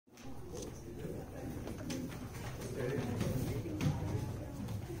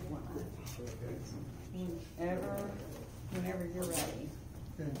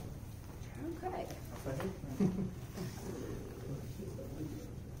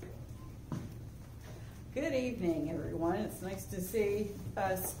Good evening, everyone. It's nice to see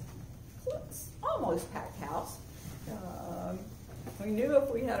us. Almost packed house. We knew if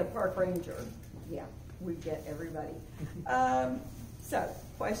we had a park ranger, yeah, we'd get everybody. So,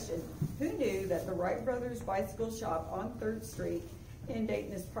 question: who knew that the Wright Brothers Bicycle Shop on 3rd Street in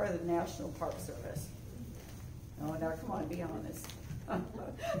Dayton is part of the National Park Service? Oh, now come on, be honest.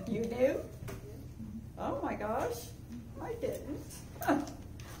 You knew? Oh my gosh, I didn't.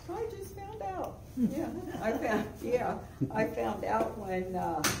 I just found out. Yeah, I found out when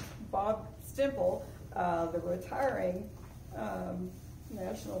Bob Stimple, the retiring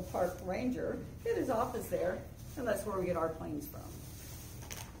National Park Ranger, had his office there, and that's where we get our planes from.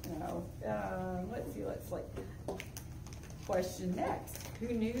 You know, let's question next. Who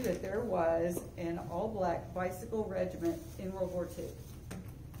knew that there was an all-black bicycle regiment in World War II?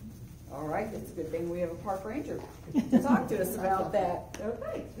 All right, it's a good thing we have a park ranger to talk to us about that.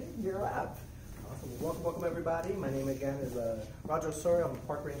 Okay, you're up. Awesome. Welcome everybody. My name again is Roger Osorio. I'm a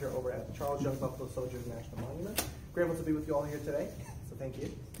park ranger over at the Charles Young Buffalo Soldiers National Monument. Grateful to be with you all here today, so thank you.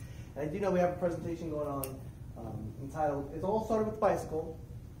 And I do know we have a presentation going on entitled, it all started with bicycle,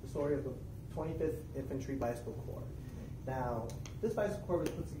 the story of the 25th Infantry Bicycle Corps. Now, this bicycle corps was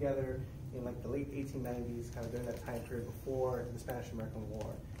put together in like the late 1890s, kind of during that time period before the Spanish-American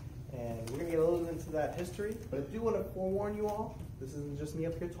War. And we're going to get a little into that history, but I do want to forewarn you all, this isn't just me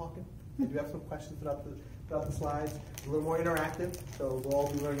up here talking. I do have some questions throughout the slides. It's a little more interactive, so we'll all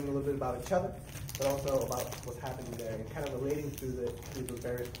be learning a little bit about each other, but also about what's happening there and kind of relating through those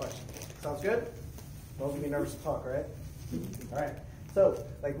various questions. Sounds good? Don't get me nervous to talk, right? All right. So,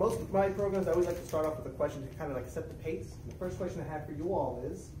 like most of my programs, I always like to start off with a question to kind of like set the pace. The first question I have for you all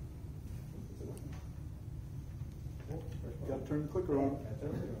is, got to turn the clicker on.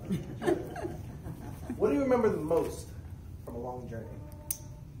 What do you remember the most from a long journey?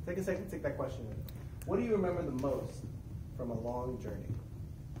 Take a second to take that question in. What do you remember the most from a long journey?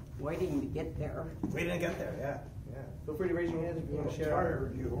 Waiting to get there. Waiting to get there, yeah. Feel free to raise your hand if you want to share. How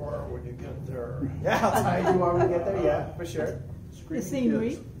tired you are when you get there. Yeah, how tired you are when you get there, yeah, for sure. Screaming The scenery.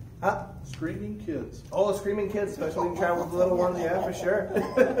 kids. Huh? Screaming kids. Oh, screaming kids, especially when you travel with the little ones, yeah, for sure.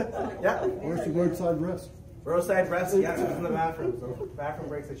 Yeah. Where's the roadside rest? Roadside rest, yes, it's in the bathroom. So bathroom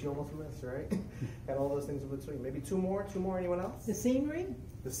breaks that you almost miss, right? And all those things in between. Maybe two more, anyone else? The scenery?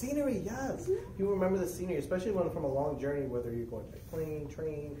 The scenery, yes. People remember the scenery, especially when from a long journey, whether you're going by plane,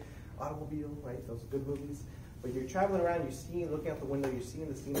 train, automobile, right? Those are good movies. But you're traveling around, you're seeing, looking out the window, you're seeing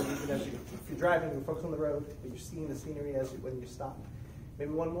the scenery. Even as if you're driving, you're focused on the road, but you're seeing the scenery when you stop.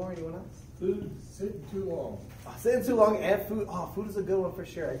 Maybe one more, anyone else? Food, sitting too long. Sitting too long and food. Oh, food is a good one for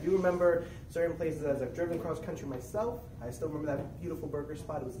sure. I do remember certain places as I've driven across country myself. I still remember that beautiful burger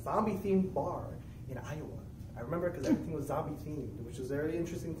spot. It was a zombie-themed bar in Iowa. I remember because everything was zombie-themed, which was very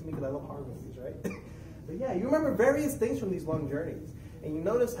interesting to me because I love horror movies, right? But yeah, you remember various things from these long journeys. And you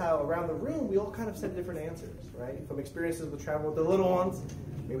notice how around the room we all kind of said different answers, right? From experiences with travel with the little ones,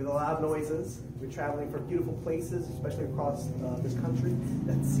 maybe the loud noises. We're traveling from beautiful places, especially across this country.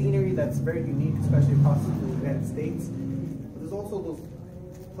 That scenery that's very unique, especially across the United States. But there's also those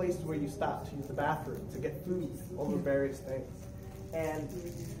places where you stop to use the bathroom, to get food, all those various things. And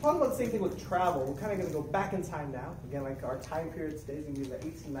talking about the same thing with travel, we're kind of going to go back in time now. Again, like our time period today is going to be the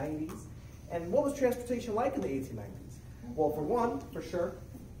 1890s. And what was transportation like in the 1890s? Well, for one, for sure,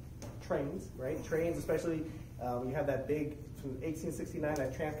 trains, right? Trains, especially when you have that big, from 1869,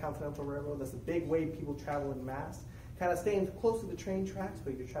 that transcontinental railroad, that's a big way people travel in mass. Kind of staying close to the train tracks,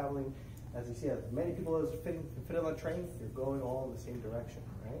 but you're traveling, as you see, as many people as can fit on a train, you're going all in the same direction,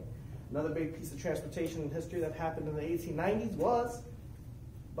 right? Another big piece of transportation in history that happened in the 1890s was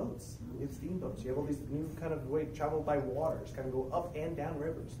boats. You have steamboats. You have all these new kind of way to travel by waters, kind of go up and down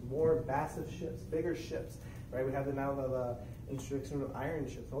rivers. More massive ships, bigger ships, right? We have now the introduction of iron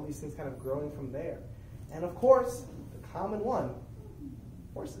ships. All these things kind of growing from there. And of course, the common one,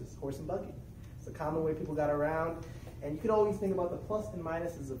 horses, horse and buggy. It's the common way people got around. And you could always think about the plus and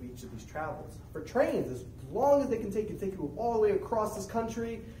minuses of each of these travels. For trains, as long as they can take you all the way across this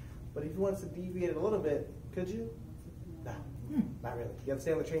country. But if you want to deviate it a little bit, could you? No, not really. You have to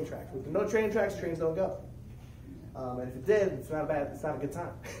stay on the train tracks. With no train tracks, trains don't go. And if it did, it's not a good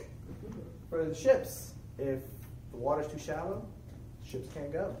time. For the ships, if the water's too shallow, ships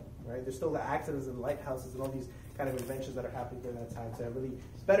can't go. Right? There's still the accidents and lighthouses and all these kind of inventions that are happening during that time to really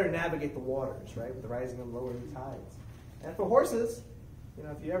better navigate the waters, right, with the rising and lowering tides. And for horses, you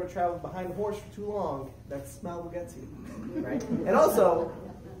know, if you ever travel behind a horse for too long, that smell will get to you, right? And also,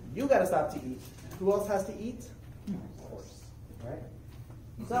 you got to stop to eat. Who else has to eat? Horse, right?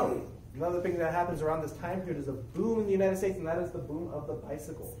 So, Another thing that happens around this time period is a boom in the United States, and that is the boom of the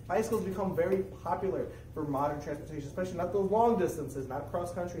bicycle. Bicycles become very popular for modern transportation, especially not those long distances, not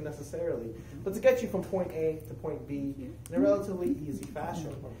cross country necessarily, but to get you from point A to point B in a relatively easy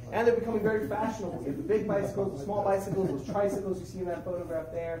fashion. And they're becoming very fashionable. You have the big bicycles, the small bicycles, those tricycles you see in that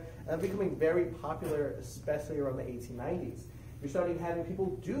photograph there, and they're becoming very popular, especially around the 1890s. You're starting having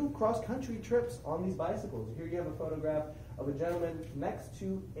people do cross-country trips on these bicycles. Here you have a photograph of a gentleman next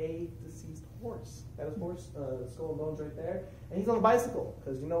to a deceased horse. That is horse, skull and bones right there. And he's on a bicycle,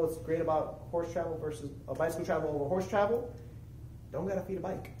 because you know what's great about horse travel versus bicycle travel over horse travel? Don't gotta feed a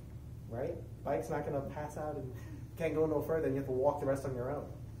bike, right? Bike's not gonna pass out and can't go no further, and you have to walk the rest on your own.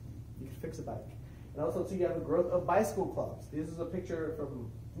 You can fix a bike. And also, too, you have a growth of bicycle clubs. This is a picture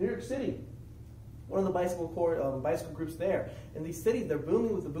from New York City. One of the bicycle groups there. In these cities, they're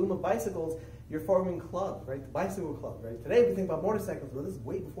booming with the boom of bicycles. You're forming clubs, right? The bicycle club, right? Today we think about motorcycles, but this is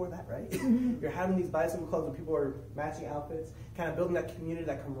way before that, right? You're having these bicycle clubs where people are matching outfits, kind of building that community,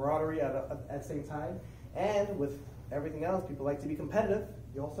 that camaraderie at the same time. And with everything else, people like to be competitive.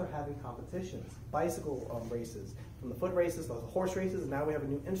 You're also having competitions, bicycle races, from the foot races to the horse races, and now we have a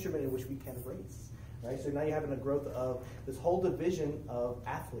new instrument in which we can race, right? So now you're having a growth of this whole division of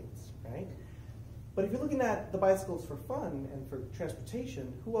athletes, right? But if you're looking at the bicycles for fun and for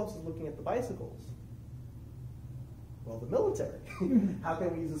transportation, who else is looking at the bicycles? Well, the military. How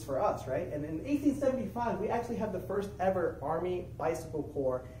can we use this for us, right? And in 1875, we actually have the first ever Army Bicycle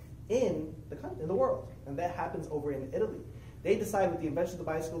Corps in the world, and that happens over in Italy. They decide with the invention of the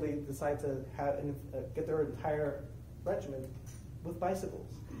bicycle, they decide to get their entire regiment with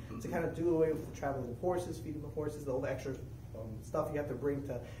bicycles to kind of do away with the traveling of horses, feeding the horses, all the extra stuff you have to bring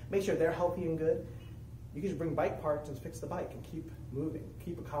to make sure they're healthy and good. You can just bring bike parts and fix the bike and keep moving,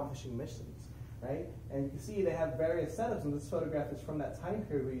 keep accomplishing missions, right? And you can see they have various setups, and this photograph is from that time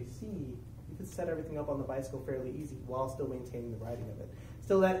period where you see you can set everything up on the bicycle fairly easy while still maintaining the riding of it.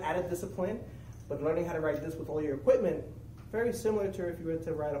 Still that added discipline, but learning how to ride this with all your equipment, very similar to if you were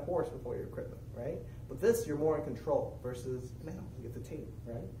to ride a horse with all your equipment, right? But this, you're more in control versus now you get the team,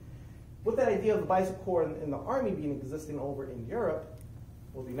 right? With that idea of the bicycle corps in the Army being existing over in Europe,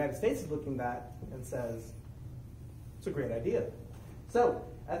 well, the United States is looking at that and says, it's a great idea. So,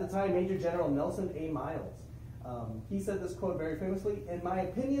 at the time, Major General Nelson A. Miles, he said this quote very famously, "In my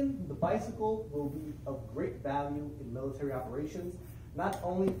opinion, the bicycle will be of great value in military operations, not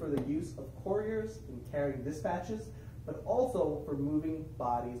only for the use of couriers in carrying dispatches, but also for moving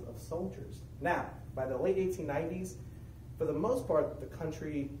bodies of soldiers." Now, by the late 1890s, for the most part, the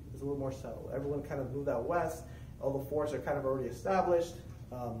country is a little more settled. Everyone kind of moved out west. All the forts are kind of already established.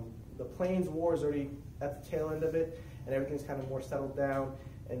 The Plains War is already at the tail end of it, and everything's kind of more settled down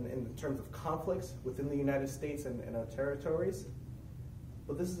in terms of conflicts within the United States and our territories.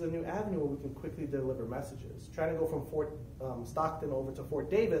 But this is a new avenue where we can quickly deliver messages. Trying to go from Fort Stockton over to Fort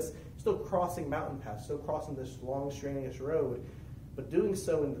Davis, still crossing mountain paths, still crossing this long, strenuous road, but doing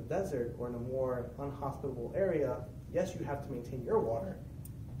so in the desert or in a more unhospitable area. Yes, you have to maintain your water,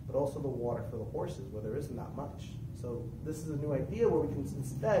 but also the water for the horses where there is not much. So this is a new idea where we can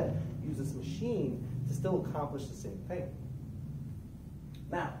instead use this machine to still accomplish the same thing.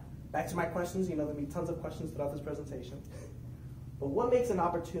 Now, back to my questions. You know, there'll be tons of questions throughout this presentation. But what makes an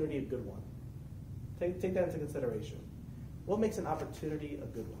opportunity a good one? Take that into consideration. What makes an opportunity a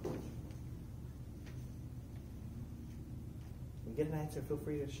good one? When you get an answer, feel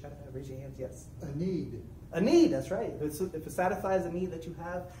free to shout out, raise your hands. Yes. A need. A need, that's right. If it satisfies a need that you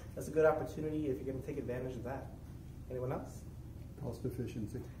have, that's a good opportunity if you're going to take advantage of that. Anyone else? Cost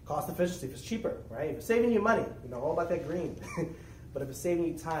efficiency. Cost efficiency, if it's cheaper, right? If it's saving you money, you know, all about that green. But if it's saving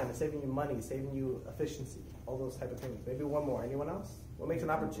you time, it's saving you money, it's saving you efficiency, all those type of things. Maybe one more. Anyone else? What makes an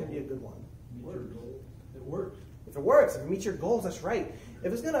opportunity a good one? Meet your goal. It works. If it works, if it meets your goals, that's right.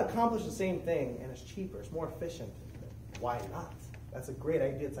 If it's going to accomplish the same thing and it's cheaper, it's more efficient, why not? That's a great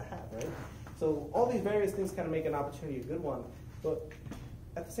idea to have, right? So all these various things kind of make an opportunity a good one. But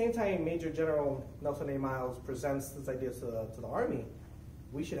at the same time, Major General Nelson A. Miles presents this idea to the Army.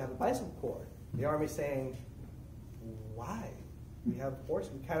 We should have a bicycle corps. The Army's saying, why? We have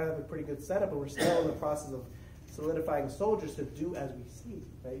horses. We kind of have a pretty good setup, but we're still in the process of solidifying soldiers to do as we see,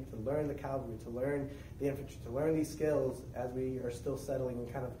 right? To learn the cavalry, to learn the infantry, to learn these skills as we are still settling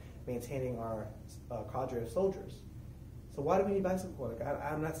and kind of maintaining our cadre of soldiers. So why do we need bicycle corps? Like,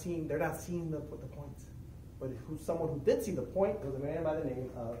 they're not seeing the point. But someone who did see the point was a man by the name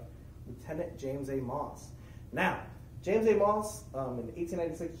of Lieutenant James A. Moss. Now, James A. Moss, in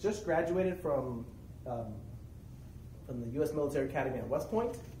 1896, just graduated from the U.S. Military Academy at West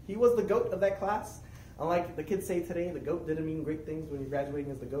Point. He was the GOAT of that class. Unlike the kids say today, the GOAT didn't mean great things when you're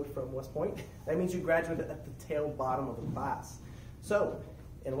graduating as the GOAT from West Point. That means you graduated at the tail bottom of the class. So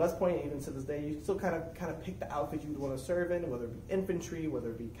in West Point, even to this day, you still kind of pick the outfit you would want to serve in, whether it be infantry, whether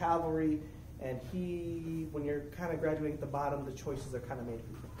it be cavalry. And when you're kind of graduating at the bottom, the choices are kind of made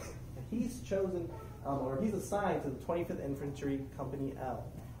for you. And he's chosen, or he's assigned to the 25th Infantry Company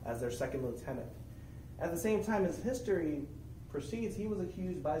L as their second lieutenant. At the same time, as history proceeds, he was a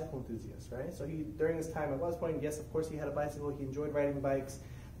huge bicycle enthusiast, right? So during his time at West Point, yes, of course, he had a bicycle. He enjoyed riding bikes.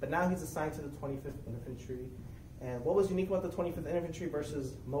 But now he's assigned to the 25th Infantry. And what was unique about the 25th Infantry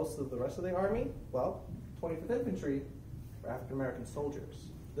versus most of the rest of the Army? Well, 25th Infantry were African American soldiers.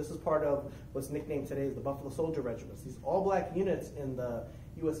 This is part of what's nicknamed today as the Buffalo Soldier Regiments. These all-black units in the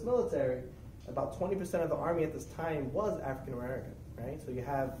U.S. military, about 20% of the Army at this time was African American, right? So you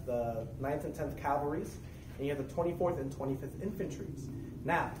have the 9th and 10th Cavalries, and you have the 24th and 25th Infantries.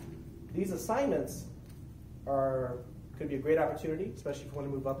 Now, these assignments could be a great opportunity, especially if you want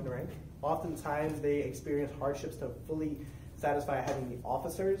to move up in rank. Oftentimes, they experience hardships to fully satisfy having the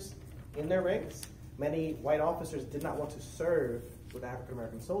officers in their ranks. Many white officers did not want to serve with African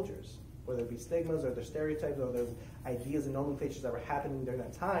American soldiers, whether it be stigmas or their stereotypes or their ideas and nomenclatures that were happening during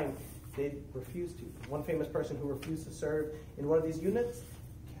that time. They refused to. One famous person who refused to serve in one of these units,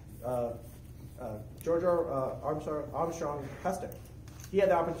 George Armstrong Custer. He had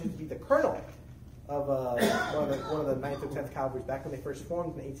the opportunity to be the colonel of one of the 9th or 10th Cavalry back when they first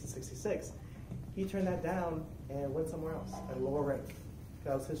formed in 1866. He turned that down and went somewhere else at a lower rank.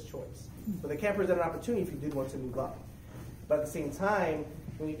 That was his choice. But they can't present an opportunity if you did want to move up. But at the same time,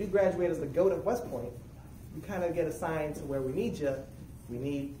 when you do graduate as the GOAT at West Point, you kind of get assigned to where we need you. We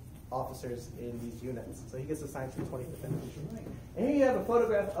need officers in these units. So he gets assigned to the 25th Infantry. And here you have a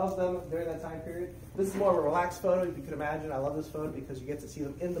photograph of them during that time period. This is more of a relaxed photo, if you can imagine. I love this photo because you get to see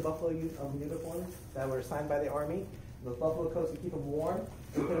them in the buffalo uniforms that were assigned by the Army. Those buffalo coats to keep them warm.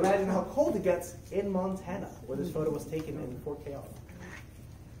 You can imagine how cold it gets in Montana, where this photo was taken in Fort Chaos.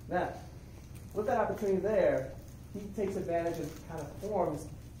 Now, with that opportunity there, he takes advantage and kind of forms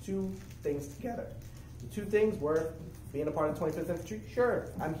two things together. The two things were being a part of the 25th Infantry. Sure,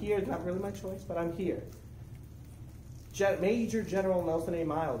 I'm here. It's not really my choice, but I'm here. Major General Nelson A.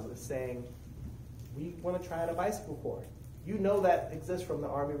 Miles is saying, we want to try out a bicycle corps. You know that exists from the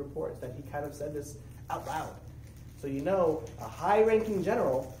Army reports, that he kind of said this out loud. So you know a high-ranking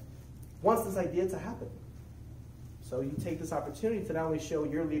general wants this idea to happen. So you take this opportunity to not only show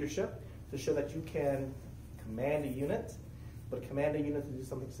your leadership, to show that you can command a unit, but command a unit to do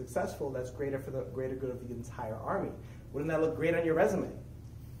something successful that's greater for the greater good of the entire Army. Wouldn't that look great on your resume?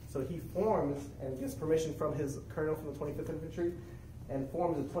 So he forms and gets permission from his colonel from the 25th Infantry and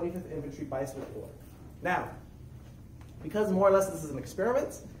forms the 25th Infantry Bicycle Corps. Now, because more or less this is an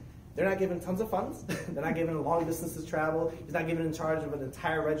experiment, they're not given tons of funds. They're not given long distances travel. He's not given in charge of an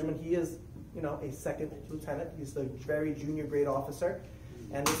entire regiment. He is, a second lieutenant. He's the very junior grade officer.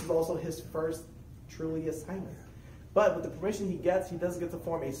 And this is also his first truly assignment. But with the permission he gets, he does get to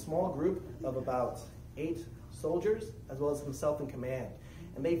form a small group of about 8 soldiers, as well as himself in command.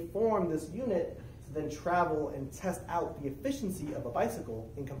 And they form this unit to then travel and test out the efficiency of a bicycle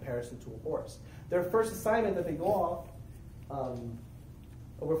in comparison to a horse. Their first assignment that they go off,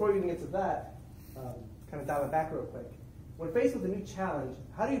 before we even get to that, kind of dial it back real quick. When faced with a new challenge,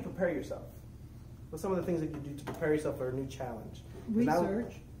 how do you prepare yourself? What's some of the things that you do to prepare yourself for a new challenge?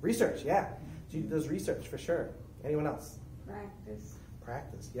 Research. Research, yeah. She does research for sure. Anyone else? Practice.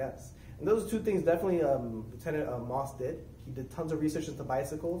 Practice, yes. And those are two things definitely Lieutenant Moss did. He did tons of research into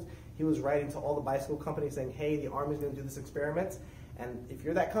bicycles. He was writing to all the bicycle companies saying, hey, the Army's going to do this experiment. And if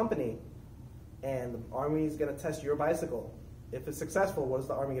you're that company and the Army's going to test your bicycle, if it's successful, what is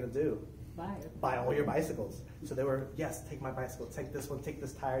the Army going to do? Buy it. Buy all your bicycles. So they were, yes, take my bicycle, take this one, take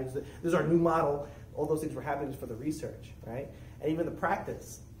this tire. This is our new model. All those things were happening for the research, right? And even the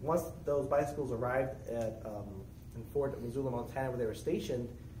practice. Once those bicycles arrived at in Fort Missoula, Montana, where they were stationed,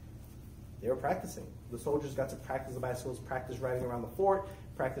 they were practicing. The soldiers got to practice the bicycles, practice riding around the fort,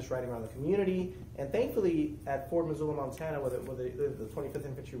 practice riding around the community. And thankfully, at Fort Missoula, Montana, where the 25th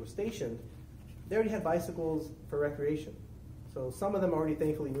Infantry was stationed, they already had bicycles for recreation. So some of them already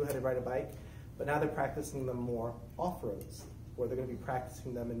thankfully knew how to ride a bike, but now they're practicing them more off-roads, where they're going to be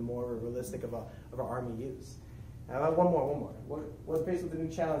practicing them in more realistic of an Army use. Now, one more. When faced with a new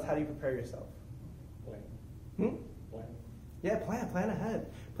challenge, how do you prepare yourself? Plan. Plan. Yeah, plan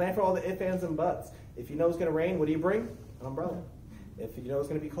ahead. Plan for all the ifs, ands, and buts. If you know it's going to rain, what do you bring? An umbrella. If you know it's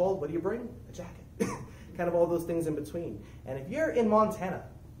going to be cold, what do you bring? A jacket. Kind of all those things in between. And if you're in Montana,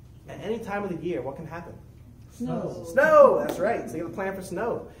 at any time of the year, what can happen? Snow. Snow, that's right. So you have a plan for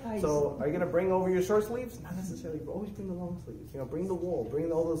snow. Ice. So are you going to bring over your short sleeves? Not necessarily, but always bring the long sleeves. You know, bring the wool,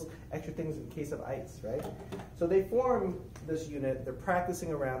 bring all those extra things in case of ice, right? So they form this unit. They're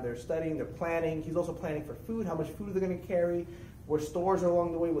practicing around. They're studying. They're planning. He's also planning for food, how much food they're going to carry, where stores are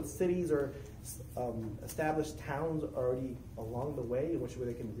along the way, what cities or established towns are already along the way in which way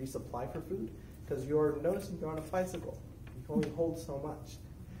they can resupply for food. Because you're noticing you're on a bicycle. You can only hold so much.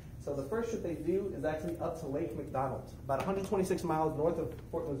 So the first trip they do is actually up to Lake McDonald, about 126 miles north of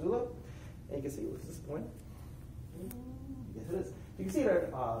Fort Missoula. And you can see, what's this point? Yes, it is. You can see there,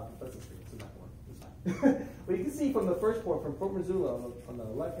 that's the screen, this is that one, this side. But you can see from the first point, from Fort Missoula on the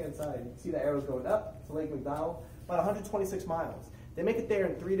left-hand side, you can see the arrows going up to Lake McDonald, about 126 miles. They make it there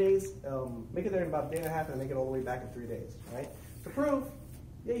in 3 days, make it there in about a day and a half, and make it all the way back in 3 days, right? To prove,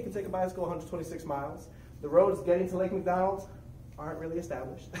 yeah, you can take a bicycle 126 miles. The roads getting to Lake McDonald aren't really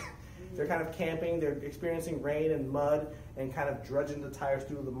established. They're kind of camping, they're experiencing rain and mud and kind of drudging the tires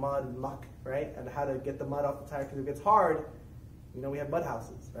through the mud and muck, right? And how to get the mud off the tire, because if it gets hard, you know, we have mud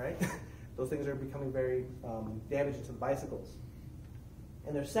houses, right? Those things are becoming very damaging to the bicycles.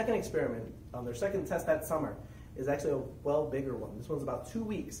 And their second experiment, their second test that summer, is actually a well bigger one. This one's about 2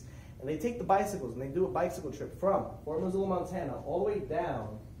 weeks. And they take the bicycles and they do a bicycle trip from Fort Missoula, Montana, all the way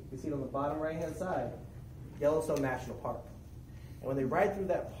down, you can see it on the bottom right-hand side, Yellowstone National Park. And when they ride through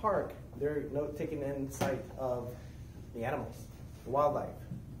that park, they're taking in sight of the animals, the wildlife,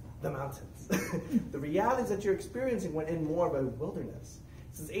 the mountains. The realities that you're experiencing went in more of a wilderness.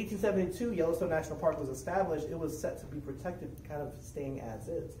 Since 1872, Yellowstone National Park was established, it was set to be protected, kind of staying as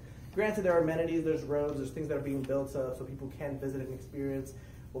is. Granted, there are amenities, there's roads, there's things that are being built so people can visit and experience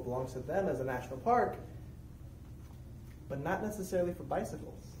what belongs to them as a national park, but not necessarily for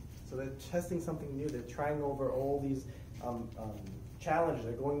bicycles. So they're testing something new. They're trying over all these challenges.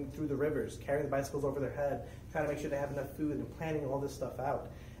 They're going through the rivers, carrying the bicycles over their head, trying to make sure they have enough food and planning all this stuff out.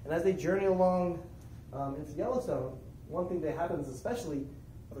 And as they journey along into Yellowstone, one thing that happens especially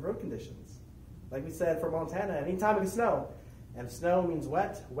are the road conditions. Like we said, for Montana, anytime it can snow. And snow means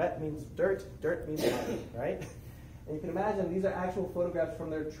wet, wet means dirt, dirt means mud, right? And you can imagine these are actual photographs from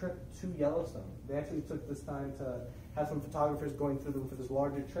their trip to Yellowstone. They actually took this time to have some photographers going through them for this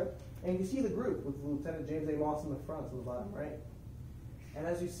larger trip. And you can see the group with Lieutenant James A. Moss in the front on the bottom right. And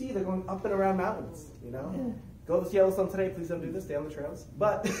as you see, they're going up and around mountains, you know? Go to Yellowstone today, please don't do this, stay on the trails.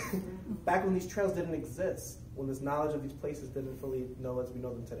 But back when these trails didn't exist, when this knowledge of these places didn't fully know as we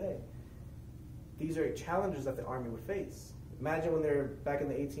know them today, these are challenges that the Army would face. Imagine when they're back in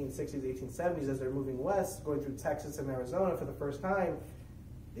the 1860s, 1870s, as they're moving west, going through Texas and Arizona for the first time,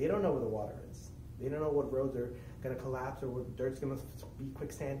 they don't know where the water is. They don't know what roads are going to collapse or what dirt's going to be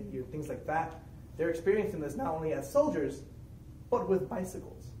quicksandy or things like that. They're experiencing this not only as soldiers, but with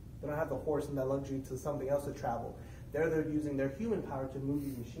bicycles. They don't have the horse and that luxury to something else to travel. They're using their human power to move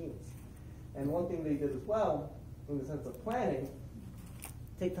these machines. And one thing they did as well, in the sense of planning,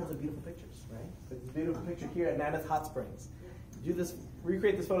 take tons of beautiful pictures, right? So this beautiful picture here at Mammoth Hot Springs. Do this,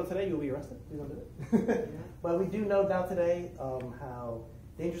 recreate this photo today, you'll be arrested. Please don't do it. But we do know now today how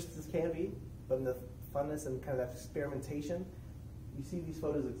dangerous this can be, but in the funness and kind of that experimentation, you see these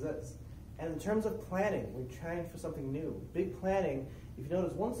photos exist. And in terms of planning, we're trying for something new. Big planning, if you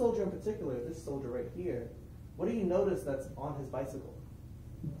notice one soldier in particular, this soldier right here, what do you notice that's on his bicycle?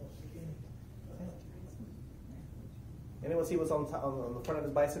 Anyone see what's on the front of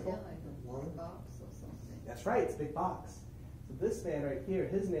his bicycle? Yeah, like a box or something. That's right, it's a big box. So this man right here,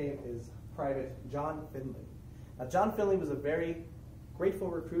 his name is Private John Finley. Now John Finley was a very grateful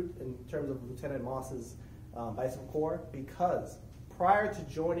recruit in terms of Lieutenant Moss's Bicycle Corps, because prior to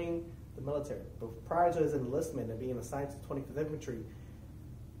joining the military, but prior to his enlistment and being assigned to 25th Infantry,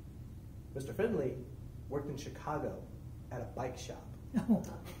 Mr. Finley worked in Chicago at a bike shop.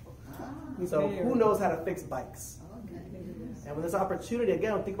 So who knows how to fix bikes? Okay. And when this opportunity,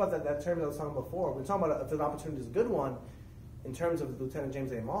 again, think about that term that I was talking about before. We're talking about if an opportunity is a good one, in terms of Lieutenant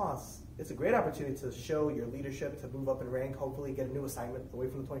James A. Moss, it's a great opportunity to show your leadership, to move up in rank, hopefully get a new assignment away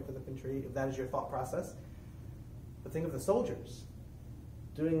from the 25th Infantry, if that is your thought process. But think of the soldiers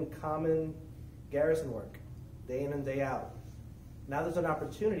doing common garrison work, day in and day out. Now there's an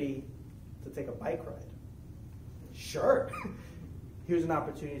opportunity to take a bike ride. Sure, here's an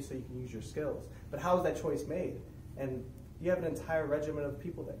opportunity so you can use your skills. But how is that choice made? And you have an entire regiment of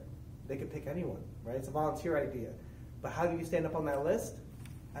people there. They could pick anyone, right? It's a volunteer idea. But how do you stand up on that list?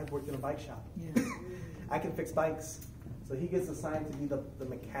 I've worked in a bike shop. Yeah. I can fix bikes. So he gets assigned to be the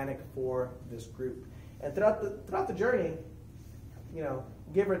mechanic for this group. And throughout the journey, you know,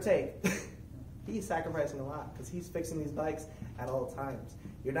 give or take, He's sacrificing a lot because he's fixing these bikes at all times.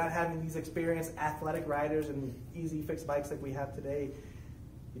 You're not having these experienced athletic riders and easy fixed bikes like we have today.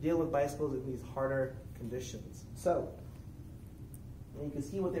 You deal with bicycles in these harder conditions. So, and you can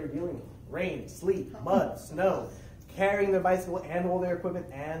see what they were dealing with. Rain, sleet, mud, snow, carrying their bicycle and all their equipment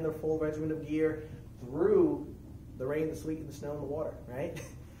and their full regiment of gear through the rain, the sleet, the snow, and the water, right?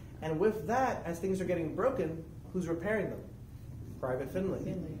 And with that, as things are getting broken, who's repairing them? Private Finley.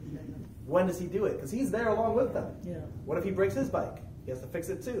 When does he do it? Because he's there along with them. Yeah. What if he breaks his bike? He has to fix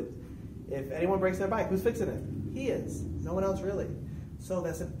it too. If anyone breaks their bike, who's fixing it? He is. No one else really. So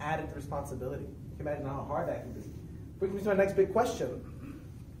that's an added responsibility. You can imagine how hard that can be. Brings me to my next big question.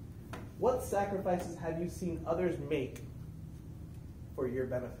 What sacrifices have you seen others make for your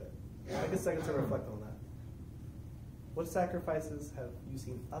benefit? Take a second to reflect on that. What sacrifices have you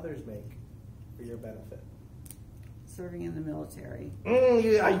seen others make for your benefit? Serving in the military.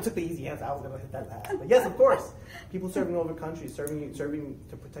 You took the easy answer. I was going to hit that last. But yes, of course. People serving over countries, serving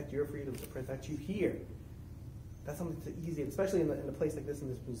to protect your freedom, to protect you here. That's something that's easy, especially in a place like this, in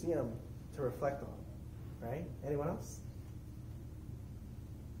this museum, to reflect on. Right? Anyone else?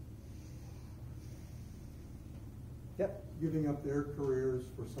 Yep. Giving up their careers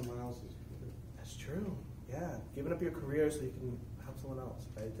for someone else's career. That's true. Yeah. Giving up your career so you can help someone else,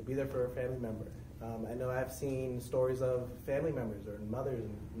 right? To be there for a family member. I know I've seen stories of family members or mothers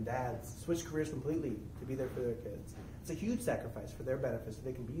and dads switch careers completely to be there for their kids. It's a huge sacrifice for their benefits so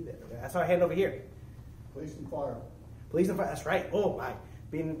they can be there. That's our hand over here. Police and fire. Police and fire, that's right. Oh my.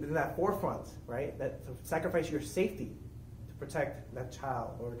 Being in that forefront, right? That to sacrifice your safety to protect that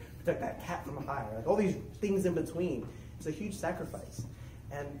child or protect that cat from a fire. Like all these things in between. It's a huge sacrifice.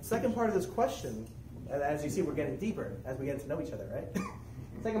 And second part of this question, as you see, we're getting deeper as we get to know each other, right?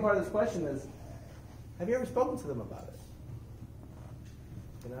 Second part of this question is, have you ever spoken to them about it?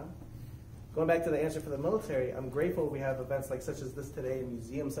 You know? Going back to the answer for the military, I'm grateful we have events like such as this today, and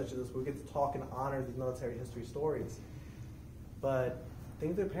museums such as this, where we get to talk and honor these military history stories. But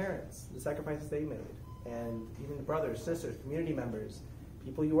think of their parents, the sacrifices they made, and even the brothers, sisters, community members,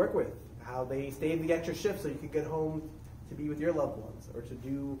 people you work with, how they stayed the extra shift so you could get home to be with your loved ones, or to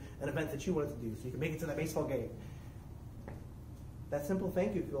do an event that you wanted to do so you could make it to that baseball game. That simple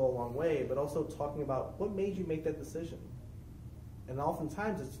thank you could go a long way, but also talking about what made you make that decision. And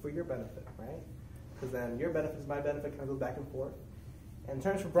oftentimes it's for your benefit, right? Because then your benefit is my benefit, kind of goes back and forth. And in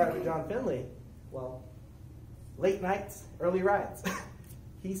terms for Private John Finley, well, late nights, early rides.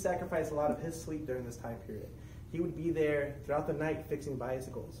 He sacrificed a lot of his sleep during this time period. He would be there throughout the night fixing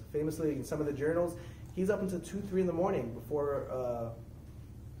bicycles. Famously, in some of the journals, he's up until 2, 3 in the morning before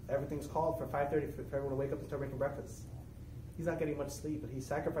everything's called for 5:30 for everyone to wake up and start making breakfast. He's not getting much sleep, but he's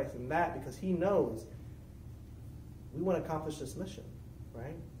sacrificing that because he knows we want to accomplish this mission,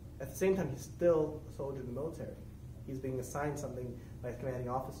 right? At the same time, he's still a soldier in the military. He's being assigned something by his commanding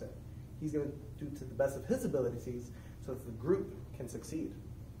officer. He's going to do to the best of his abilities so that the group can succeed.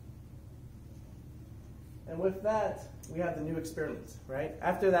 And with that, we have the new experiments, right?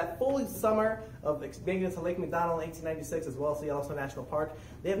 After that full summer of making it to Lake McDonald in 1896 as well as the Yellowstone National Park,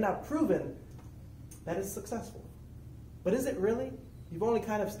 they have now proven that it's successful. But is it really? You've only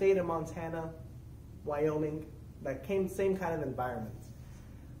kind of stayed in Montana, Wyoming, that same kind of environment.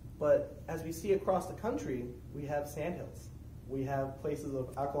 But as we see across the country, we have sandhills. We have places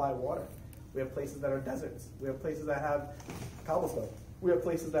of alkali water. We have places that are deserts. We have places that have cobblestone. We have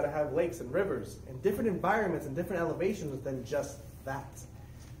places that have lakes and rivers and different environments and different elevations than just that.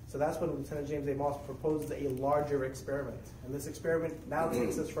 So that's when Lieutenant James A. Moss proposes a larger experiment. And this experiment now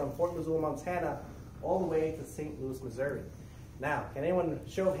takes us from Fort Missoula, Montana, all the way to St. Louis, Missouri. Now, can anyone,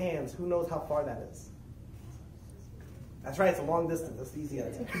 show of hands, who knows how far that is? That's right, it's a long distance. That's the easy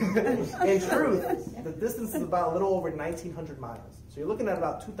answer. In truth, the distance is about a little over 1,900 miles. So you're looking at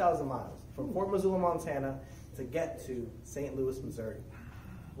about 2,000 miles from Fort Missoula, Montana to get to St. Louis, Missouri.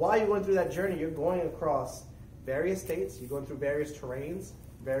 While you're going through that journey, you're going across various states. You're going through various terrains,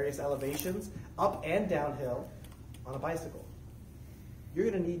 various elevations, up and downhill on a bicycle. You're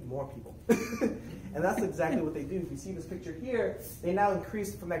going to need more people. And that's exactly what they do. If you see this picture here, they now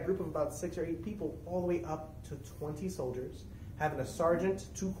increased from that group of about 6 or 8 people all the way up to 20 soldiers, having a sergeant,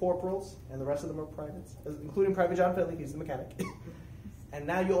 2 corporals, and the rest of them are privates, including Private John Finley, he's the mechanic. And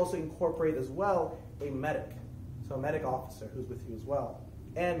now you also incorporate as well a medic, so a medic officer who's with you as well,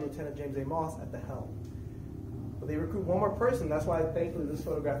 and Lieutenant James A. Moss at the helm. But they recruit one more person. That's why, thankfully, this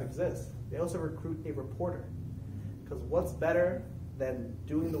photograph exists. They also recruit a reporter. Because what's better than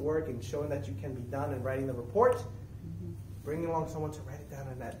doing the work and showing that you can be done and writing the report, bringing along someone to write it down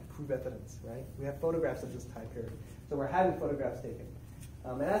and that prove evidence, right? We have photographs of this time period. So we're having photographs taken.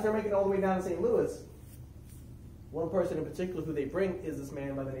 And as they're making it all the way down to St. Louis, one person in particular who they bring is this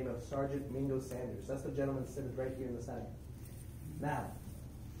man by the name of Sergeant Mingo Sanders. That's the gentleman sitting right here in the center. Now,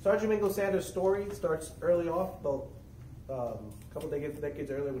 Sergeant Mingo Sanders' story starts early off, about a couple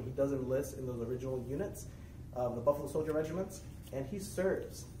decades earlier when he does enlist in those original units of the Buffalo Soldier Regiments, and he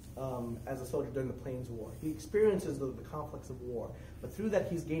serves as a soldier during the Plains War. He experiences the conflicts of war, but through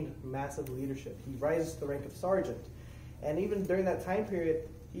that he's gained massive leadership. He rises to the rank of sergeant, and even during that time period,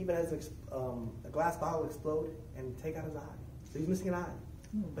 he even has a glass bottle explode and take out his eye. So he's missing an eye.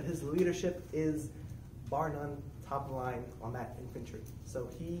 But his leadership is, bar none, top of the line on that infantry. So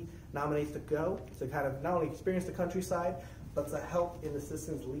he nominates to go to kind of not only experience the countryside, but to help in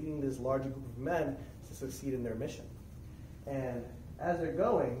assistance leading this larger group of men to succeed in their mission. And as they're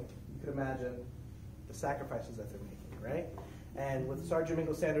going, you could imagine the sacrifices that they're making, right? And with Sergeant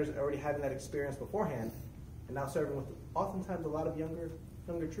Mingo Sanders already having that experience beforehand, and now serving with oftentimes a lot of younger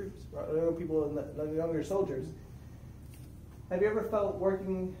troops, younger people, and younger soldiers. Have you ever felt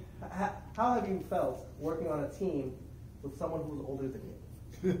working? How have you felt working on a team with someone who's older than you?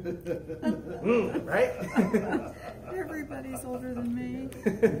 Right? Everybody's older than me.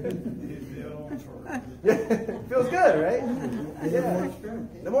 Feels good, right? Yeah.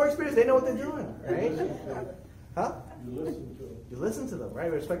 The more experience, they know what they're doing, right? Huh? You listen to it. You listen to them, right?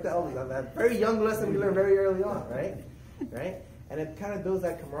 We respect the elders. That very young lesson we learn very early on, right? Right? And it kind of builds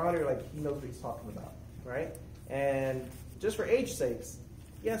that camaraderie, like he knows what he's talking about, right? And just for age sakes,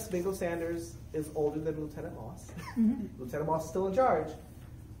 yes, Mingo Sanders is older than Lieutenant Moss. Lieutenant Moss is still in charge,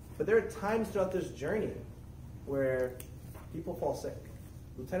 but there are times throughout this journey where people fall sick.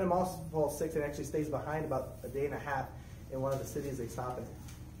 Lieutenant Moss falls sick and actually stays behind about a day and a half in one of the cities they stop in.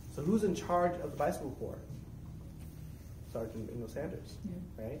 So who's in charge of the Bicycle Corps? Sergeant Mingo Sanders,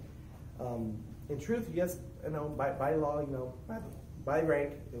 right? In truth, yes, by law, by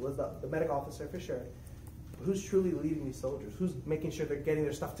rank, it was the medic officer for sure. But who's truly leading these soldiers? Who's making sure they're getting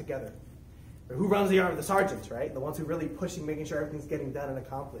their stuff together? Or who runs the army? The sergeants, right? The ones who really pushing, making sure everything's getting done and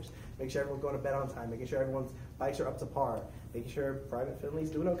accomplished, making sure everyone's going to bed on time, making sure everyone's bikes are up to par, making sure Private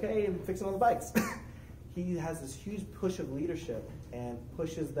Finley's doing okay and fixing all the bikes. He has this huge push of leadership and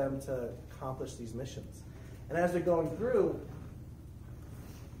pushes them to accomplish these missions. And as they're going through,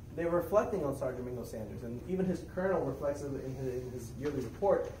 they're reflecting on Sergeant Mingo Sanders, and even his colonel reflects in his yearly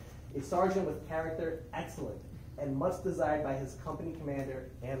report, a sergeant with character excellent and much desired by his company commander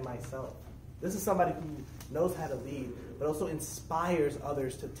and myself. This is somebody who knows how to lead, but also inspires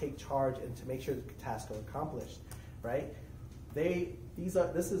others to take charge and to make sure the tasks are accomplished, right? This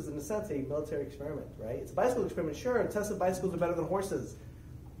is, in a sense, a military experiment, right? It's a bicycle experiment, sure, tested bicycles are better than horses,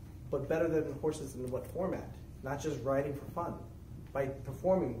 but better than horses in what format? Not just riding for fun, by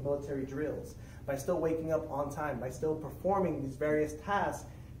performing military drills, by still waking up on time, by still performing these various tasks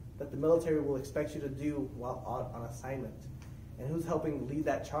that the military will expect you to do while on assignment. And who's helping lead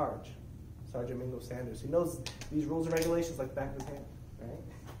that charge? Sergeant Mingo Sanders. He knows these rules and regulations like the back of his hand, right?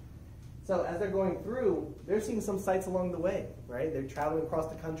 So as they're going through, they're seeing some sights along the way, right? They're traveling across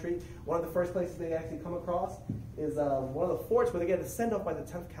the country. One of the first places they actually come across is one of the forts where they get a send-off by the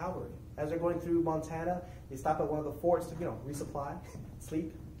 10th Cavalry. As they're going through Montana, they stop at one of the forts to, resupply,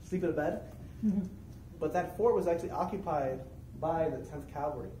 sleep in a bed. But that fort was actually occupied by the 10th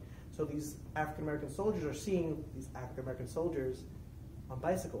Cavalry. So these African-American soldiers are seeing these African-American soldiers on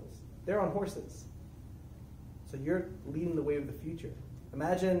bicycles. They're on horses. So you're leading the way of the future.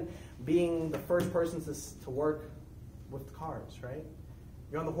 Imagine being the first person to work with cars, right?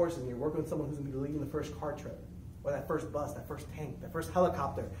 You're on the horses and you're working with someone who's going to be leading the first car trip, or that first bus, that first tank, that first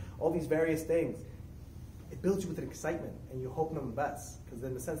helicopter, all these various things. It builds you with an excitement, and you hope them the best, because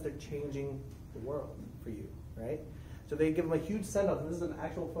in a sense they're changing the world for you, right? So they give them a huge send-off, and this is an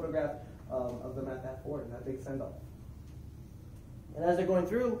actual photograph of them at that fort, and that big send-off. And as they're going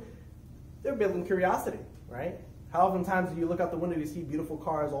through, they're building curiosity, right? How oftentimes do you look out the window, you see beautiful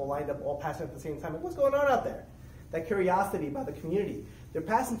cars all lined up, all passing at the same time? Like, what's going on out there? That curiosity about the community. They're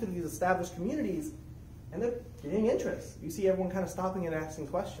passing through these established communities, and they're getting interest. You see everyone kind of stopping and asking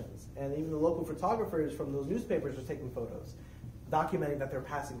questions. And even the local photographers from those newspapers are taking photos, documenting that they're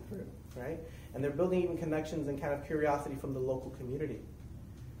passing through, right? And they're building even connections and kind of curiosity from the local community.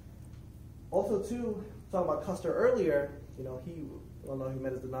 Also, too, talking about Custer earlier, he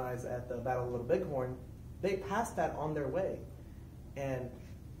met his demise at the Battle of Little Bighorn. They passed that on their way. And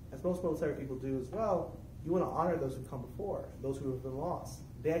as most military people do as well, you want to honor those who come before, those who have been lost.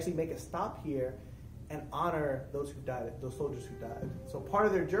 They actually make a stop here and honor those who died, those soldiers who died. So part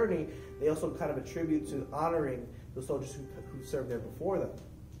of their journey, they also kind of attribute to honoring the soldiers who served there before them.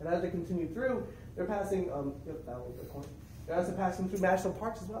 And as they continue through, they're passing, Battle of Bighorn. They're also passing through national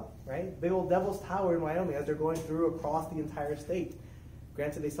parks as well, right? Big old Devil's Tower in Wyoming as they're going through across the entire state.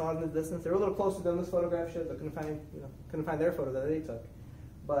 Granted, they saw it in the distance. They were a little closer than this photograph showed. They couldn't find their photo that they took.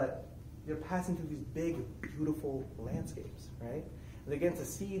 But they're passing through these big, beautiful landscapes, right? And they get to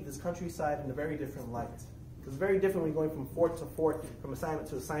see this countryside in a very different light. It's very different when you're going from fort to fort, from assignment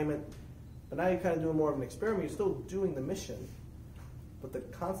to assignment. But now you're kind of doing more of an experiment. You're still doing the mission. But the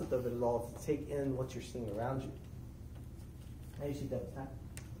concept of it is all to take in what you're seeing around you. Now you see Devil's Tower.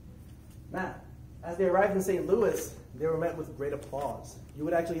 Now, as they arrived in St. Louis, they were met with great applause. You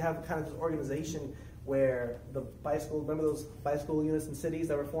would actually have kind of this organization where the bicycle, remember those bicycle units in cities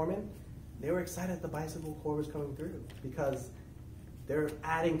that were forming? They were excited the Bicycle Corps was coming through because they're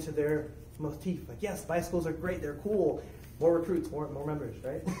adding to their motif. Like, yes, bicycles are great, they're cool. More recruits, more members,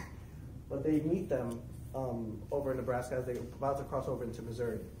 right? But they meet them over in Nebraska as they're about to cross over into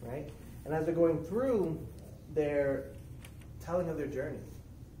Missouri, right? And as they're going through, they're telling of their journey.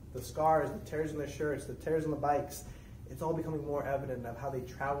 The scars, the tears in their shirts, the tears on the bikes, it's all becoming more evident of how they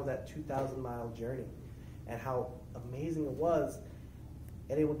traveled that 2,000-mile journey and how amazing it was.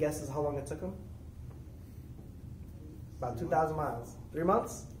 Anyone guesses how long it took them? About 2,000 miles. 3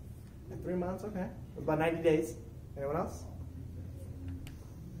 months? 3 months, okay. It was about 90 days. Anyone else?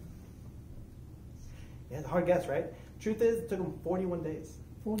 Yeah, it's a hard guess, right? Truth is, it took them 41 days.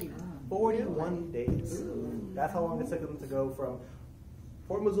 41 days. That's how long it took them to go from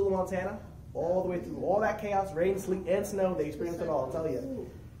Fort Missoula, Montana, all the way through all that chaos, rain, sleet, and snow. They experienced it all, I'll tell you.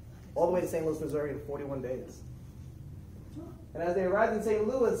 All the way to St. Louis, Missouri in 41 days. And as they arrived in St.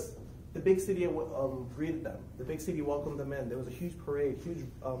 Louis, the big city greeted them. The big city welcomed them in. There was a huge parade, huge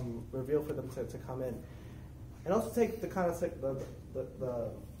reveal for them to come in. And also take the kind of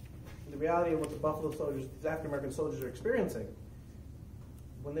the reality of what the Buffalo soldiers, these African American soldiers are experiencing.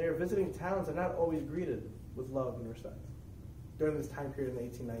 When they're visiting towns, they're not always greeted with love and respect during this time period in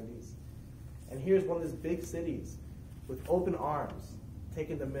the 1890s. And here's one of these big cities with open arms,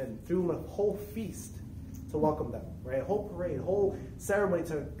 taking them in, through a whole feast to welcome them, right? A whole parade, a whole ceremony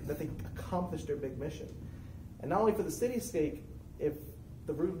that they accomplished their big mission. And not only for the city's sake, if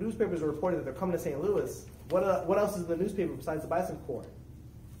the newspapers are reporting that they're coming to St. Louis, what else is in the newspaper besides the Bicycle Corps?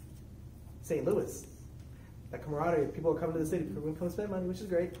 St. Louis. That camaraderie, people are coming to the city, people are going to come spend money, which is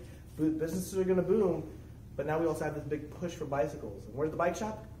great. Businesses are going to boom, but now we also have this big push for bicycles. And where's the bike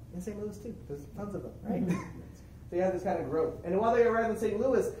shop? In St. Louis too. There's tons of them, right? So you have this kind of growth. And while they arrive in St.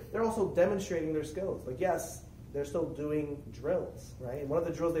 Louis, they're also demonstrating their skills. Like, yes, they're still doing drills, right? And one of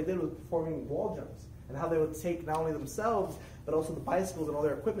the drills they did was performing wall jumps and how they would take not only themselves, but also the bicycles and all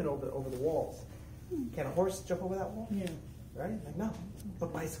their equipment over the walls. Can a horse jump over that wall? Yeah. Right? Like, no.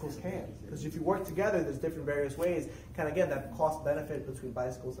 But bicycles can. Because if you work together, there's different various ways. Kind of, again, that cost benefit between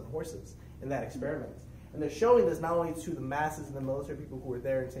bicycles and horses in that experiment. And they're showing this not only to the masses and the military people who were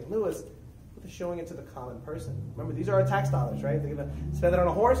there in St. Louis, but they're showing it to the common person. Remember, these are our tax dollars, right? They're going to spend it on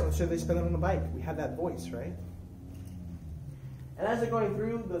a horse, and should they spend it on a bike? We have that voice, right? And as they're going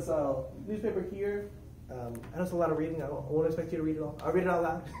through this newspaper here, I know it's a lot of reading. I won't expect you to read it all. I'll read it out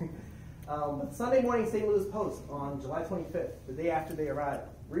loud. But Sunday morning St. Louis Post on July 25th, the day after they arrived,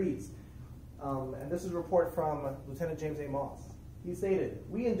 reads, and this is a report from Lieutenant James A. Moss. He stated,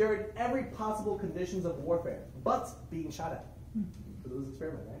 "We endured every possible conditions of warfare, but being shot at." For this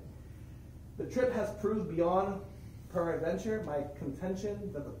experiment, right? "The trip has proved beyond peradventure my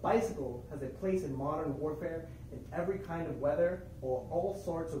contention that the bicycle has a place in modern warfare in every kind of weather or all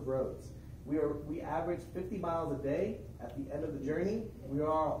sorts of roads. We average 50 miles a day. At the end of the journey, we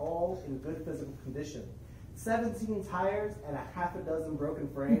are all in good physical condition. 17 tires and a half a dozen broken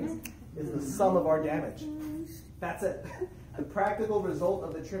frames is the sum of our damage." That's it. The practical result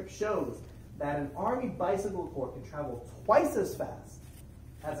of the trip shows that an Army Bicycle Corps can travel twice as fast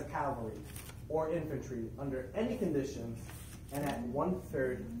as a cavalry or infantry under any conditions and at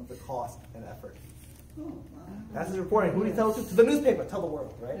 1/3 of the cost and effort. That's his reporting. Who did he tell it to? To the newspaper. Tell the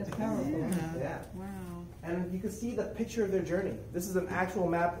world, right? That's powerful. Yeah. Wow. And you can see the picture of their journey. This is an actual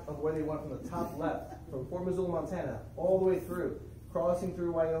map of where they went from the top left, from Fort Missoula, Montana, all the way through, crossing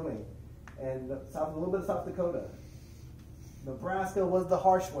through Wyoming, and a little bit of South Dakota. Nebraska was the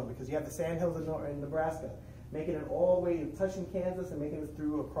harsh one because you have the sandhills in Nebraska, making it all the way, touching Kansas and making it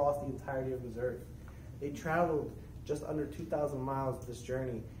through across the entirety of Missouri. They traveled just under 2,000 miles this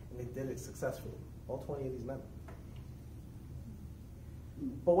journey, and they did it successfully, all 20 of these men.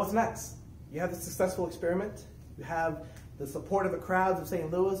 But what's next? You have the successful experiment. You have the support of the crowds of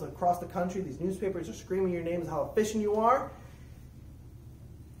St. Louis across the country. These newspapers are screaming your names, how efficient you are.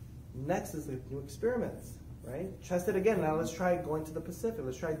 Next is the new experiments, right? Test it again. Now let's try going to the Pacific.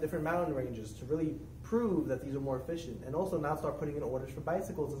 Let's try different mountain ranges to really prove that these are more efficient, and also now start putting in orders for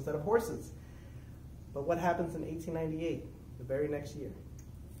bicycles instead of horses. But what happens in 1898, the very next year?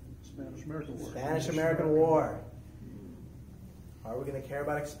 Spanish-American War. Spanish-American War. Are we going to care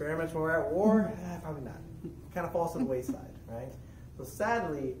about experiments when we're at war? Probably not. Kind of falls to the wayside, right? So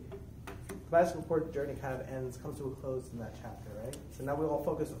sadly, the Bicycle Corps journey kind of comes to a close in that chapter, right? So now we all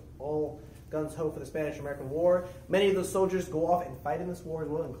focus all guns ho for the Spanish-American War. Many of those soldiers go off and fight in this war as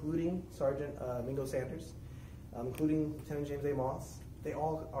well, including Sergeant Mingo Sanders, including Lieutenant James A. Moss. They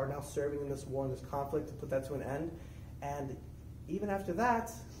all are now serving in this war, in this conflict, to put that to an end. And even after that,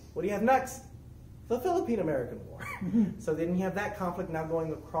 what do you have next? The Philippine-American War. So then you have that conflict now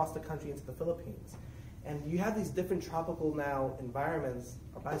going across the country into the Philippines. And you have these different tropical now environments.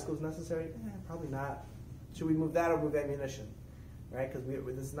 Are bicycles necessary? Probably not. Should we move that or move ammunition? Right? Because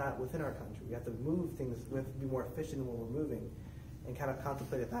this is not within our country. We have to move things. We have to be more efficient when we're moving and kind of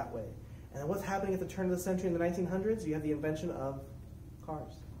contemplate it that way. And then what's happening at the turn of the century in the 1900s? You have the invention of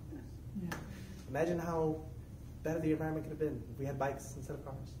cars. Yeah. Imagine how better the environment could have been if we had bikes instead of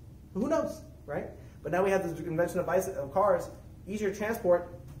cars. Who knows, right? But now we have this invention of cars, easier to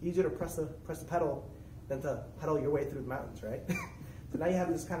transport, easier to press the pedal than to pedal your way through the mountains, right? So now you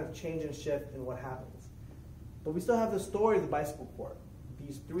have this kind of change and shift in what happens. But we still have the story of the Bicycle Corps,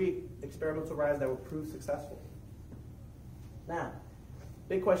 these 3 experimental rides that were proved successful. Now,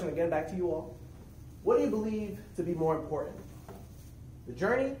 big question again, back to you all. What do you believe to be more important? The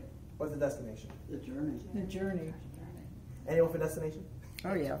journey or the destination? The journey. The journey. Anyone for destination?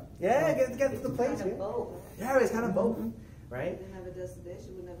 Oh, yeah. Yeah, get to the place. Kind of both. Yeah, it's kind of both, right? We didn't have a destination,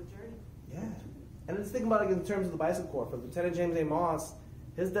 we didn't have a journey. Yeah. And let's think about it in terms of the Bicycle Corps. For Lieutenant James A. Moss,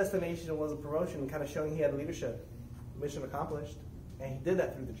 his destination was a promotion, kind of showing he had leadership, mission accomplished, and he did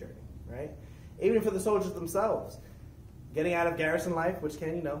that through the journey, right? Even for the soldiers themselves, getting out of garrison life, which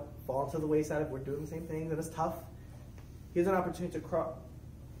can, fall into the wayside if we're doing the same things, and it's tough. Here's an opportunity to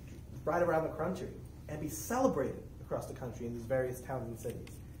ride around the country and be celebrated across the country in these various towns and cities.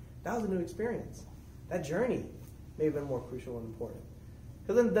 That was a new experience. That journey may have been more crucial and important.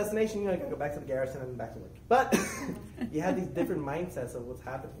 Because in the destination, you got to go back to the garrison and back to work. But you have these different mindsets of what's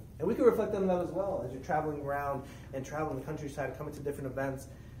happening. And we can reflect on that as well as you're traveling around and traveling the countryside, coming to different events.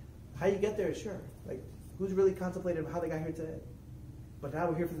 How you get there is sure. Like, who's really contemplated how they got here today? But now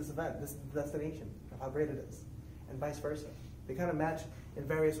we're here for this event. This is the destination of how great it is. And vice versa. They kind of match in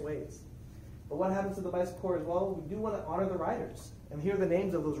various ways. But what happens to the Bicycle Corps as well? We do want to honor the riders. And here are the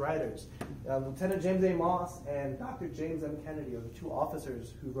names of those riders. Lieutenant James A. Moss and Dr. James M. Kennedy are the 2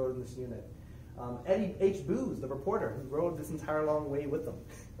 officers who rode in this unit. Eddie H. Booz, the reporter, who rode this entire long way with them,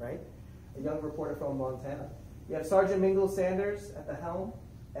 right? A young reporter from Montana. You have Sergeant Mingo Sanders at the helm,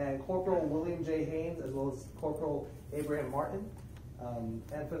 and Corporal William J. Haynes, as well as Corporal Abraham Martin.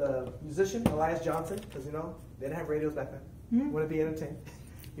 And for the musician, Elias Johnson, because, they didn't have radios back then. Wouldn't be entertained.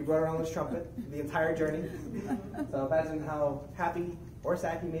 He brought around his trumpet the entire journey. So imagine how happy or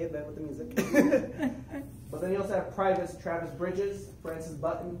sad he may have been with the music. But then you also have Privates Travis Bridges, Francis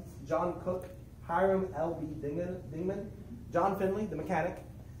Button, John Cook, Hiram L.B. Dingman, John Finley, the mechanic,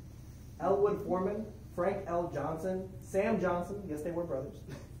 Elwood Foreman, Frank L. Johnson, Sam Johnson, yes, they were brothers,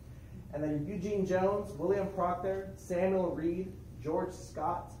 and then Eugene Jones, William Proctor, Samuel Reed, George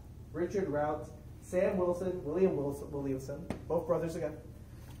Scott, Richard Rout, Sam Wilson, Williamson, both brothers again,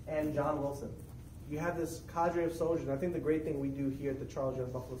 and John Wilson. You have this cadre of soldiers, and I think the great thing we do here at the Charles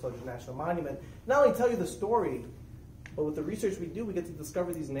Jones Buffalo Soldiers National Monument, not only tell you the story, but with the research we do, we get to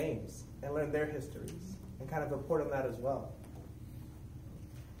discover these names and learn their histories and kind of report on that as well.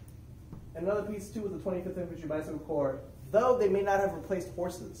 And another piece too with the 25th Infantry Bicycle Corps, though they may not have replaced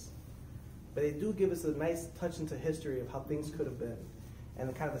horses, but they do give us a nice touch into history of how things could have been and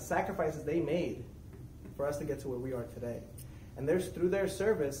the kind of the sacrifices they made for us to get to where we are today. And through their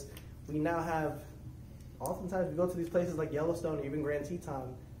service, we now have, oftentimes we go to these places like Yellowstone or even Grand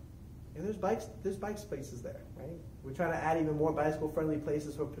Teton, and there's bike spaces there, right? We're trying to add even more bicycle-friendly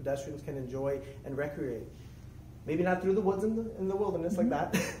places where pedestrians can enjoy and recreate. Maybe not through the woods in the wilderness like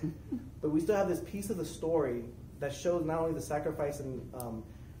that, but we still have this piece of the story that shows not only the sacrifice and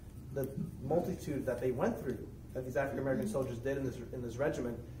the multitude that they went through, that these African American soldiers did in this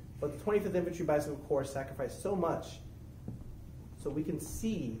regiment, but the 25th Infantry Bicycle Corps sacrificed so much so we can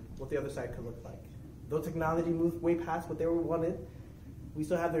see what the other side could look like. Though technology moved way past what they wanted, we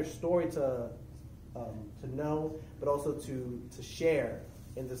still have their story to know, but also to share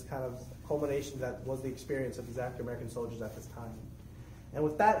in this kind of culmination that was the experience of these African American soldiers at this time. And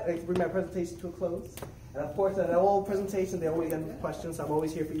with that, I bring my presentation to a close. And of course, at all presentations, they always end with questions, so I'm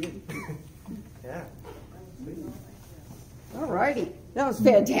always here for you. Yeah. All righty. That was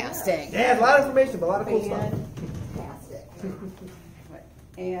fantastic. Yeah, a lot of information, but a lot of cool stuff. Fantastic.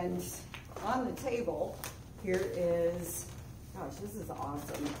 And on the table, here is, gosh, this is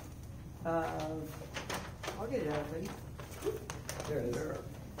awesome. I'll get it open. There it is.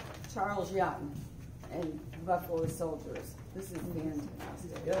 Charles Young and Buffalo Soldiers. This is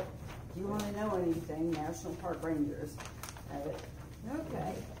fantastic. Yep. If you want to know anything, National Park Rangers.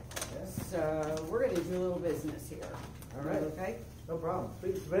 Okay. So we're going to do a little business here. All right. Okay. No problem.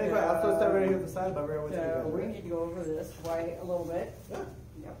 Please, I'll put that ready on the side, but we're So we need to go over this way a little bit. Yeah.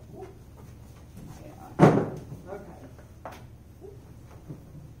 Yep. Yeah. Okay.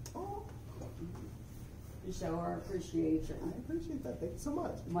 To show our appreciation. I appreciate that. Thank you so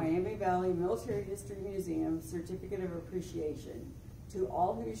much. Miami Valley Military History Museum Certificate of Appreciation. To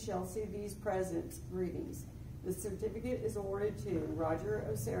all who shall see these present, greetings. The certificate is awarded to Roger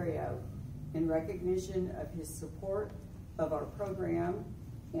Osorio in recognition of his support of our program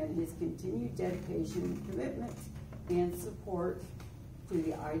and his continued dedication, commitment, and support to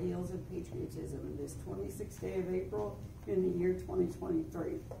the ideals of patriotism this 26th day of April in the year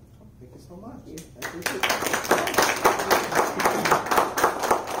 2023. Thank you so much.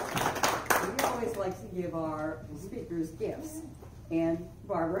 We always like to give our speakers gifts, and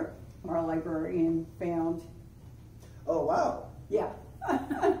Barbara, our librarian, found, Oh, wow. yeah.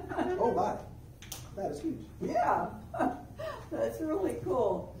 Oh, my. That is huge. Yeah, that's really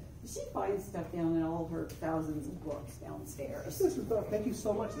cool. She finds stuff down in all her thousands of books downstairs. This is, thank you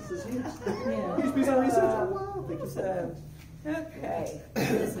so much. This is huge. Yeah. Huge piece of research. Oh, wow. Thank you so much. Okay,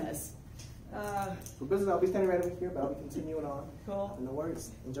 business. For business, I'll be standing right over here, but I'll be continuing on. Cool. No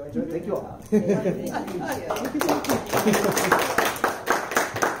worries. Enjoy. Thank you all.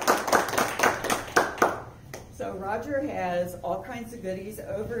 So Roger has all kinds of goodies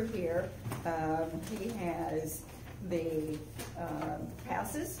over here. He has the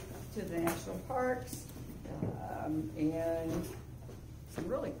passes to the national parks and some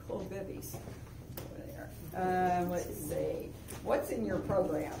really cool goodies over there. Let's see. What's in your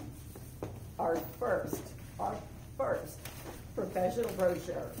program? Our first professional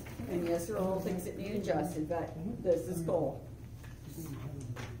brochure. And yes, there are little things that need adjusted, but this is cool.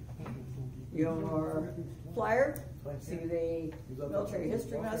 Your flyer to the military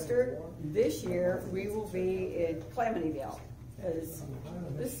history muster. This year we will be in Calamityville as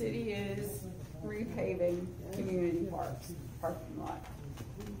the city is repaving community parks, parking lot.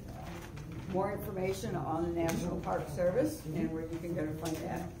 More information on the National Park Service and where you can go to find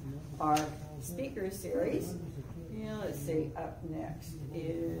that. Our speaker series. Yeah, let's see. Up next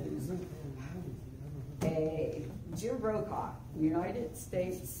is Jim Brokaw, United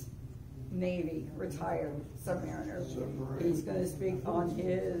States Navy retired submariner. He's going to speak on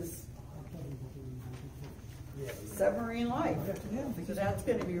his submarine life. So that's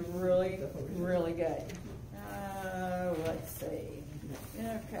going to be really, really good. Let's see.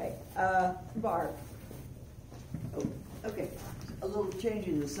 Okay. Barb. Oh, okay. A little change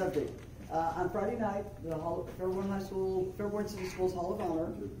in the subject. On Friday night, the Fairborn City Schools Hall of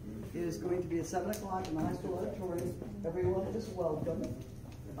Honor is going to be at 7 o'clock in the high school auditorium. Everyone is welcome.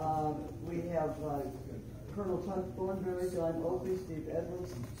 We have Colonel Tuck Thornberry, John Oakley, Steve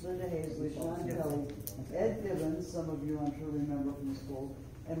Edwards, Linda Hazley, Sean Kelly, Ed Gibbons, some of you I'm sure remember from the school,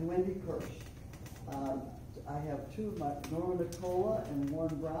 and Wendy Kirsch. I have two of my, Norma Nicola and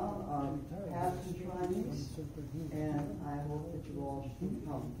Warren Brown, are past trainees, and I hope that you all should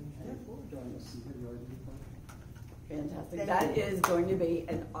come and join us. Fantastic. That is going to be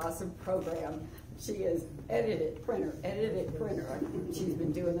an awesome program. She is edited printer. She's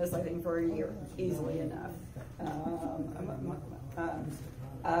been doing this, I think, for a year, easily enough.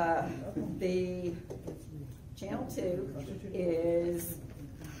 The Channel 2 is,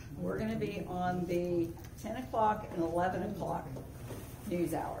 we're going to be on the 10 o'clock and 11 o'clock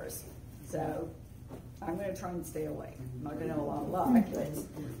news hours. So I'm going to try and stay awake. I'm not going to know a lot,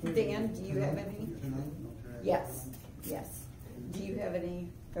 but Dan, do you have any? Yes. Do you have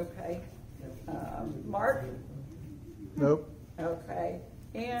any? Okay. Mark? Nope. Okay.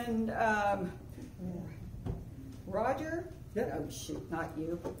 And Roger? Yeah. Oh, shoot, not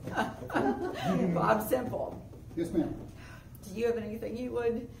you. Bob Simple. Yes, ma'am. Do you have anything you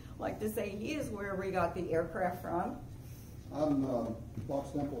would like to say? He is where we got the aircraft from. I'm Bob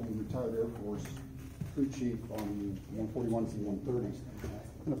Stemple, I'm a retired Air Force crew chief on 141s and 130s.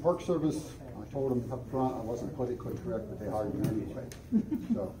 In the Park Service, I told them up front I wasn't politically correct, but they hired me anyway.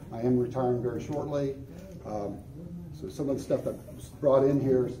 So I am retiring very shortly. So some of the stuff that was brought in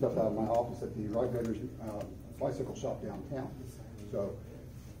here is stuff out of my office at the Right Riders Bicycle Shop downtown. So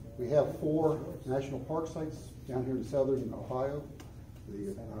We have 4 national park sites down here in southern Ohio.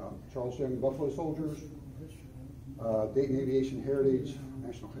 The Charles Young Buffalo Soldiers, Dayton Aviation Heritage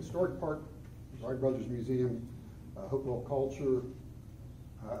National Historic Park, Wright Brothers Museum, Hopewell Culture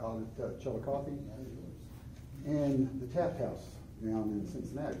out at Chillicothe, and the Taft House down in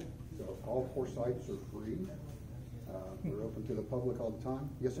Cincinnati. So all 4 sites are free. They're open to the public all the time.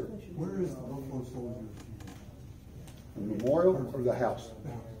 Yes, sir. Where is the Buffalo Soldiers? The memorial or the house?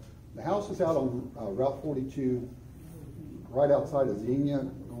 The house is out on Route 42, right outside of Xenia,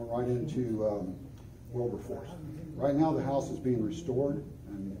 going right into Wilberforce. Right now, the house is being restored,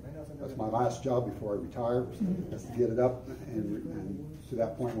 and that's my last job before I retire, is to get it up and to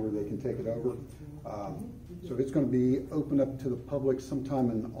that point where they can take it over. So it's going to be open up to the public sometime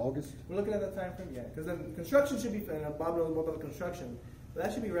in August. We're looking at that time frame, yeah, because then construction should be, and Bob knows more about the construction, but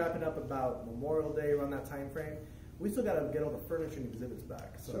that should be wrapping up about Memorial Day, around that time frame. We still got to get all the furniture and exhibits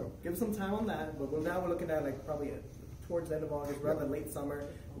back, so give us some time on that, but now we're looking at like probably towards the end of August, rather than late summer,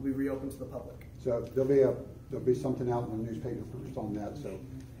 will be reopened to the public. So there'll be something out in the newspaper first on that, so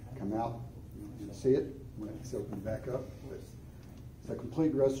come out and see it when it's opened back up. But it's a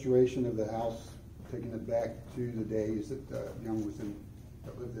complete restoration of the house, taking it back to the days that Young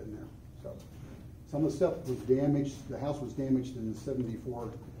that lived in there. So some of the stuff was damaged. The house was damaged in the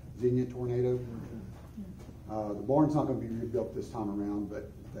 '74 Xenia tornado. The barn's not going to be rebuilt this time around,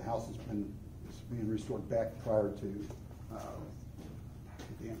 but the house is being restored back prior to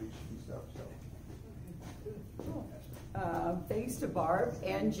damage and stuff. So. Thanks to Barb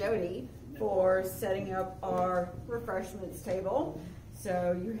and Jody for setting up our refreshments table.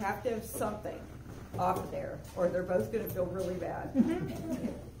 So you have to have something off of there, or they're both going to feel really bad.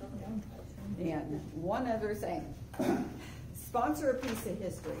 And one other thing, sponsor a piece of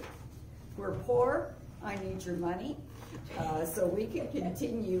history. We're poor. I need your money so we can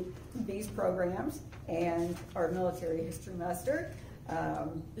continue these programs and our military history muster.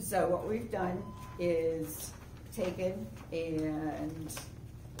 So what we've done is taken and,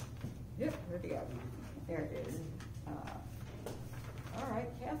 yep, where'd it go? There it is. All right,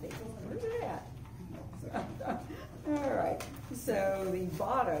 Kathy, where's it at? All right, so the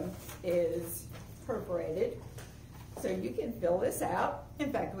bottom is perforated. So you can fill this out.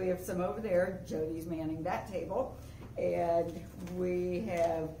 In fact, we have some over there. Jody's manning that table. And we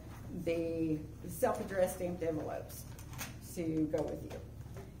have the self-addressed stamped envelopes to go with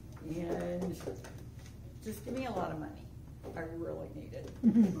you. And just give me a lot of money. I really need it.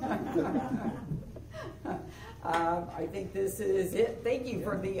 I think this is it. Thank you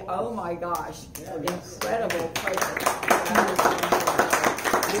for the, oh my gosh, incredible present.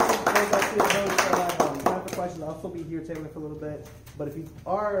 Time for questions. I'll still be here tabling for a little bit. But if you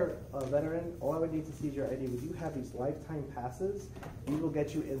are a veteran, all I would need to see is your ID. We do have these lifetime passes. We will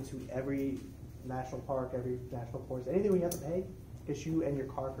get you into every national park, every national forest, anything we have to pay, get you and your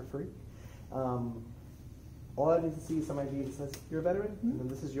car for free. All I need to see is some ID that says you're a veteran, and then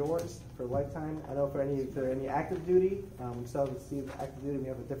this is yours for a lifetime. I know for any active duty, we still have to see the active duty. We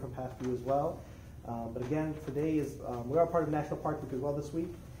have a different path for you as well. But again, today is we are part of National Park Week as well this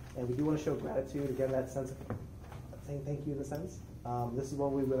week, and we do want to show gratitude, again, that sense of saying thank you in a sense. This is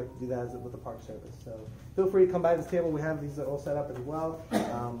what we would like to do that with the Park Service. So feel free to come by this table. We have these all set up as well.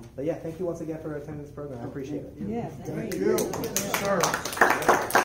 But yeah, thank you once again for attending this program. I appreciate it. Yeah, Thank you. Sir.